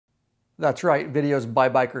That's right, videos by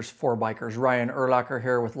bikers for bikers. Ryan Erlacher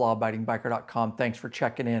here with lawabidingbiker.com. Thanks for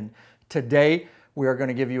checking in. Today, we are going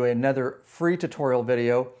to give you another free tutorial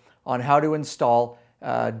video on how to install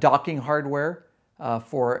docking hardware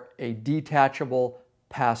for a detachable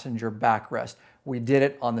passenger backrest. We did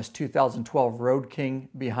it on this 2012 Road King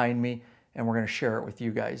behind me, and we're going to share it with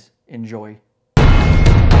you guys. Enjoy.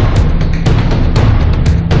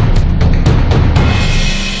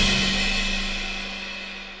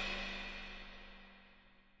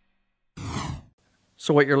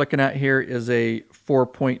 So what you're looking at here is a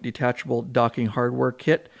 4-point detachable docking hardware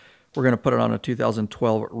kit. We're going to put it on a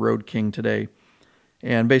 2012 Road King today.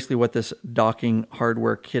 And basically what this docking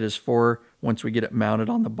hardware kit is for, once we get it mounted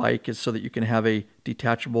on the bike, is so that you can have a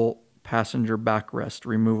detachable passenger backrest,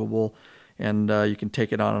 removable, and you can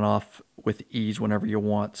take it on and off with ease whenever you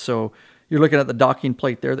want. So you're looking at the docking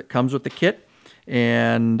plate there that comes with the kit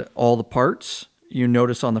and all the parts. You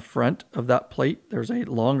notice on the front of that plate there's a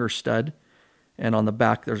longer stud, and on the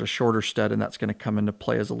back there's a shorter stud, and that's going to come into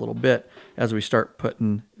play as a little bit as we start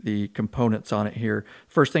putting the components on it here.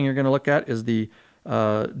 First thing you're going to look at is the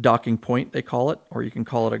docking point, they call it, or you can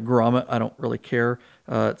call it a grommet. I don't really care.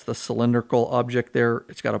 It's the cylindrical object there.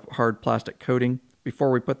 It's got a hard plastic coating. Before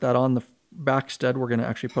we put that on the back stud, we're going to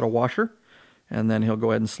actually put a washer, and then he'll go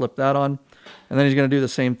ahead and slip that on. And then he's going to do the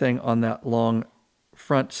same thing on that long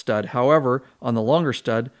front stud. However, on the longer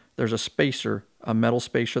stud, there's a spacer, a metal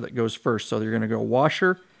spacer that goes first. So you're going to go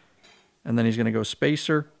washer, and then he's going to go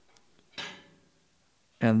spacer,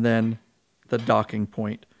 and then the docking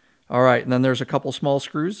point. All right, and then there's a couple small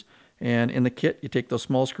screws, and in the kit, you take those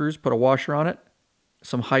small screws, put a washer on it,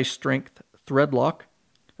 some high-strength thread lock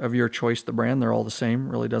of your choice, the brand. They're all the same,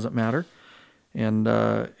 really doesn't matter. And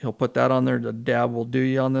he'll put that on there. The dab will do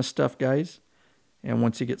you on this stuff, guys. And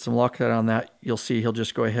once you get some Loctite on that, you'll see he'll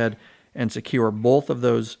just go ahead and secure both of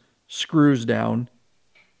those screws down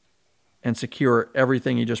and secure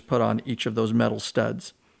everything you just put on each of those metal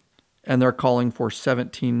studs. And they're calling for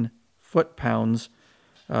 17 foot-pounds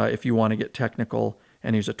if you want to get technical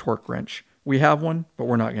and use a torque wrench. We have one, but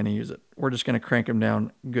we're not going to use it. We're just going to crank them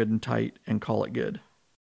down good and tight and call it good.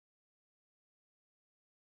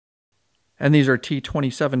 And these are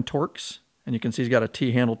T27 Torx, and you can see he's got a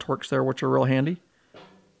T-handle Torx there, which are real handy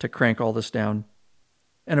to crank all this down.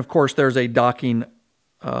 And of course, there's a docking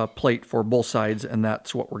plate for both sides, and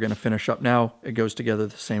that's what we're going to finish up now. It goes together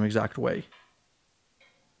the same exact way.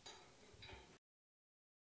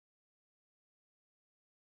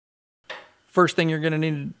 First thing you're going to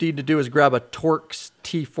need to do is grab a Torx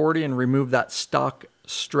T40 and remove that stock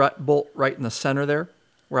strut bolt right in the center there.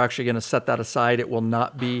 We're actually going to set that aside. It will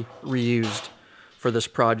not be reused for this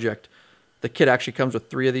project. The kit actually comes with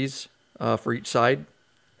 3 of these for each side.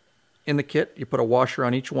 In the kit, you put a washer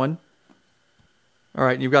on each one. All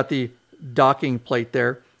right, you've got the docking plate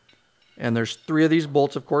there, and there's 3 of these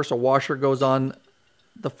bolts, of course. A washer goes on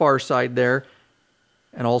the far side there,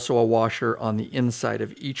 and also a washer on the inside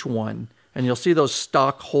of each one. And you'll see those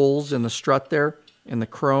stock holes in the strut there, in the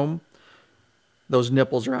chrome. Those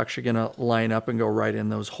nipples are actually going to line up and go right in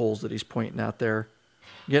those holes that he's pointing at there.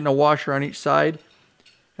 Getting a washer on each side,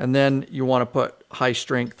 and then you want to put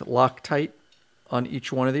high-strength Loctite on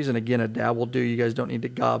each one of these. And again, a dab will do. You guys don't need to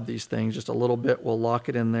gob these things. Just a little bit will lock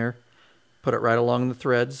it in there. Put it right along the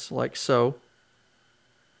threads, like so.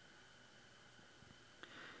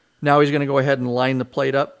 Now he's going to go ahead and line the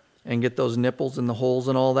plate up and get those nipples and the holes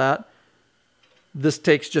and all that. This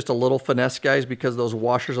takes just a little finesse, guys, because those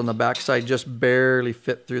washers on the backside just barely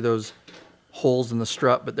fit through those holes in the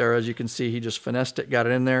strut. But there, as you can see, he just finessed it, got it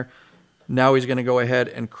in there. Now he's going to go ahead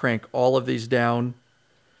and crank all of these down.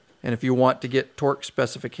 And if you want to get torque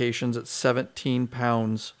specifications at 17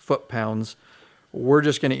 pounds, foot-pounds, we're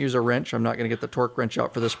just going to use a wrench. I'm not going to get the torque wrench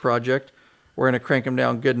out for this project. We're going to crank them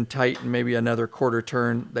down good and tight and maybe another quarter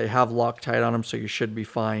turn. They have Loctite on them, so you should be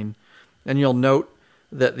fine. And you'll note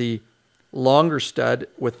that the longer stud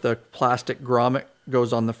with the plastic grommet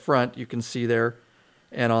goes on the front, you can see there,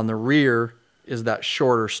 and on the rear is that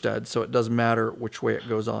shorter stud, so it doesn't matter which way it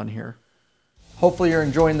goes on here. Hopefully you're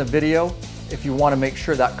enjoying the video. If you want to make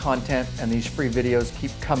sure that content and these free videos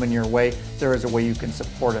keep coming your way, there is a way you can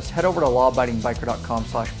support us. Head over to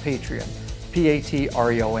lawabidingbiker.com/Patreon,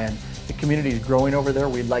 Patreon. The community is growing over there.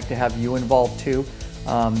 We'd like to have you involved too.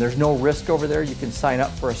 There's no risk over there. You can sign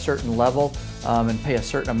up for a certain level and pay a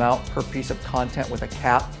certain amount per piece of content with a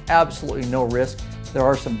cap. Absolutely no risk. There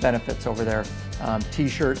are some benefits over there.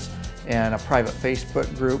 T-shirts and a private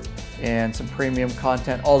Facebook group and some premium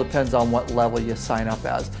content. All depends on what level you sign up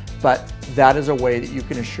as. But that is a way that you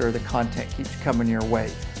can assure the content keeps coming your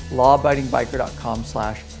way.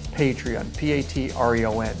 lawabidingbiker.com/Patreon,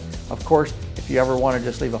 Patreon. Of course, if you ever want to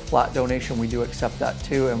just leave a flat donation, we do accept that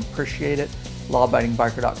too and appreciate it.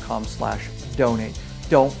 lawabidingbiker.com/donate.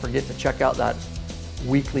 Don't forget to check out that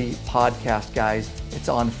weekly podcast, guys. It's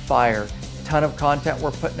on fire. Ton of content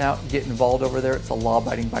we're putting out. Get involved over there. It's a Law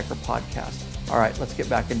Abiding Biker podcast. All right, let's get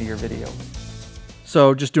back into your video.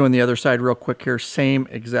 So just doing the other side real quick here. Same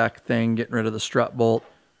exact thing, getting rid of the strut bolt.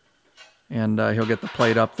 And he'll get the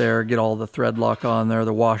plate up there, get all the thread lock on there,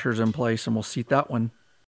 the washers in place, and we'll seat that one.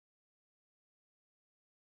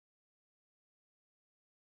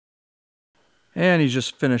 And he's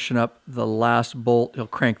just finishing up the last bolt. He'll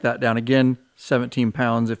crank that down again, 17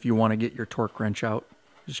 pounds if you want to get your torque wrench out.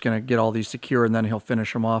 Just going to get all these secure, and then he'll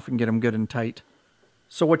finish them off and get them good and tight.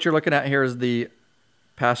 So what you're looking at here is the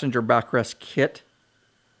passenger backrest kit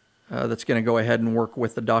that's going to go ahead and work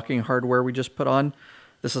with the docking hardware we just put on.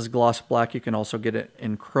 This is gloss black. You can also get it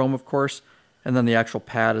in chrome, of course. And then the actual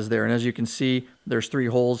pad is there. And as you can see, there's 3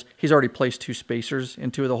 holes. He's already placed 2 spacers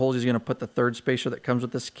in 2 of the holes. He's going to put the 3rd spacer that comes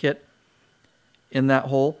with this kit in that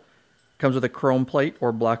hole. Comes with a chrome plate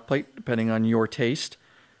or black plate, depending on your taste.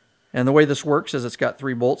 And the way this works is it's got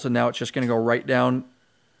 3 bolts, and now it's just going to go right down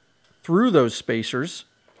through those spacers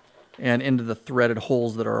and into the threaded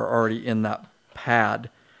holes that are already in that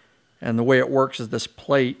pad. And the way it works is this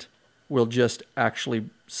plate will just actually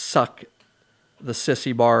suck the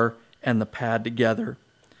sissy bar and the pad together.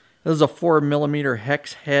 This is a 4mm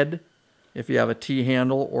hex head. If you have a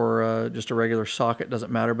T-handle or just a regular socket,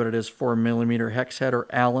 doesn't matter, but it is 4mm hex head or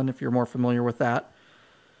Allen if you're more familiar with that.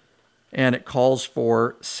 And it calls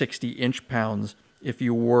for 60 inch-pounds if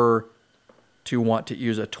you were to want to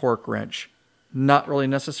use a torque wrench. Not really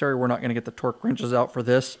necessary. We're not going to get the torque wrenches out for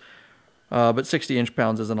this, but 60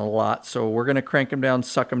 inch-pounds isn't a lot. So we're going to crank them down,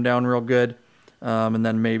 suck them down real good, and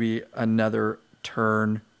then maybe another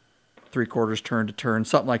turn, 3/4 turn to turn,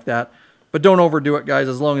 something like that. But don't overdo it, guys.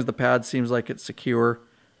 As long as the pad seems like it's secure,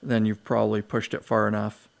 then you've probably pushed it far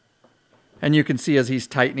enough. And you can see as he's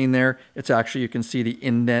tightening there, it's actually, you can see the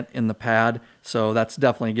indent in the pad. So that's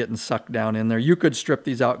definitely getting sucked down in there. You could strip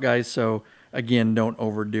these out, guys. So again, don't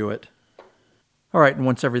overdo it. All right, and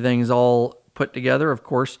once everything's all put together, of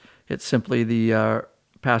course, it's simply the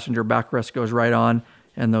passenger backrest goes right on,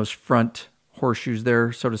 and those front horseshoes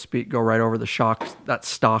there, so to speak, go right over the shocks. That's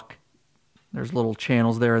stock. There's little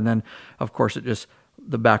channels there, and then, of course, it just,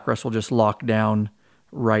 the backrest will just lock down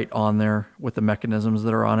right on there with the mechanisms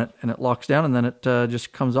that are on it, and it locks down, and then it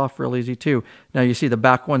just comes off real easy too. Now you see the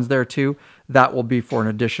back ones there too. That will be for an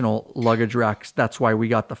additional luggage rack. That's why we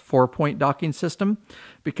got the 4-point docking system,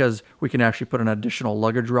 because we can actually put an additional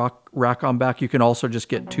luggage rack on back. You can also just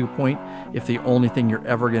get 2-point. If the only thing you're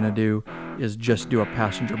ever going to do is just do a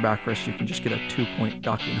passenger backrest, you can just get a 2-point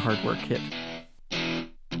docking hardware kit.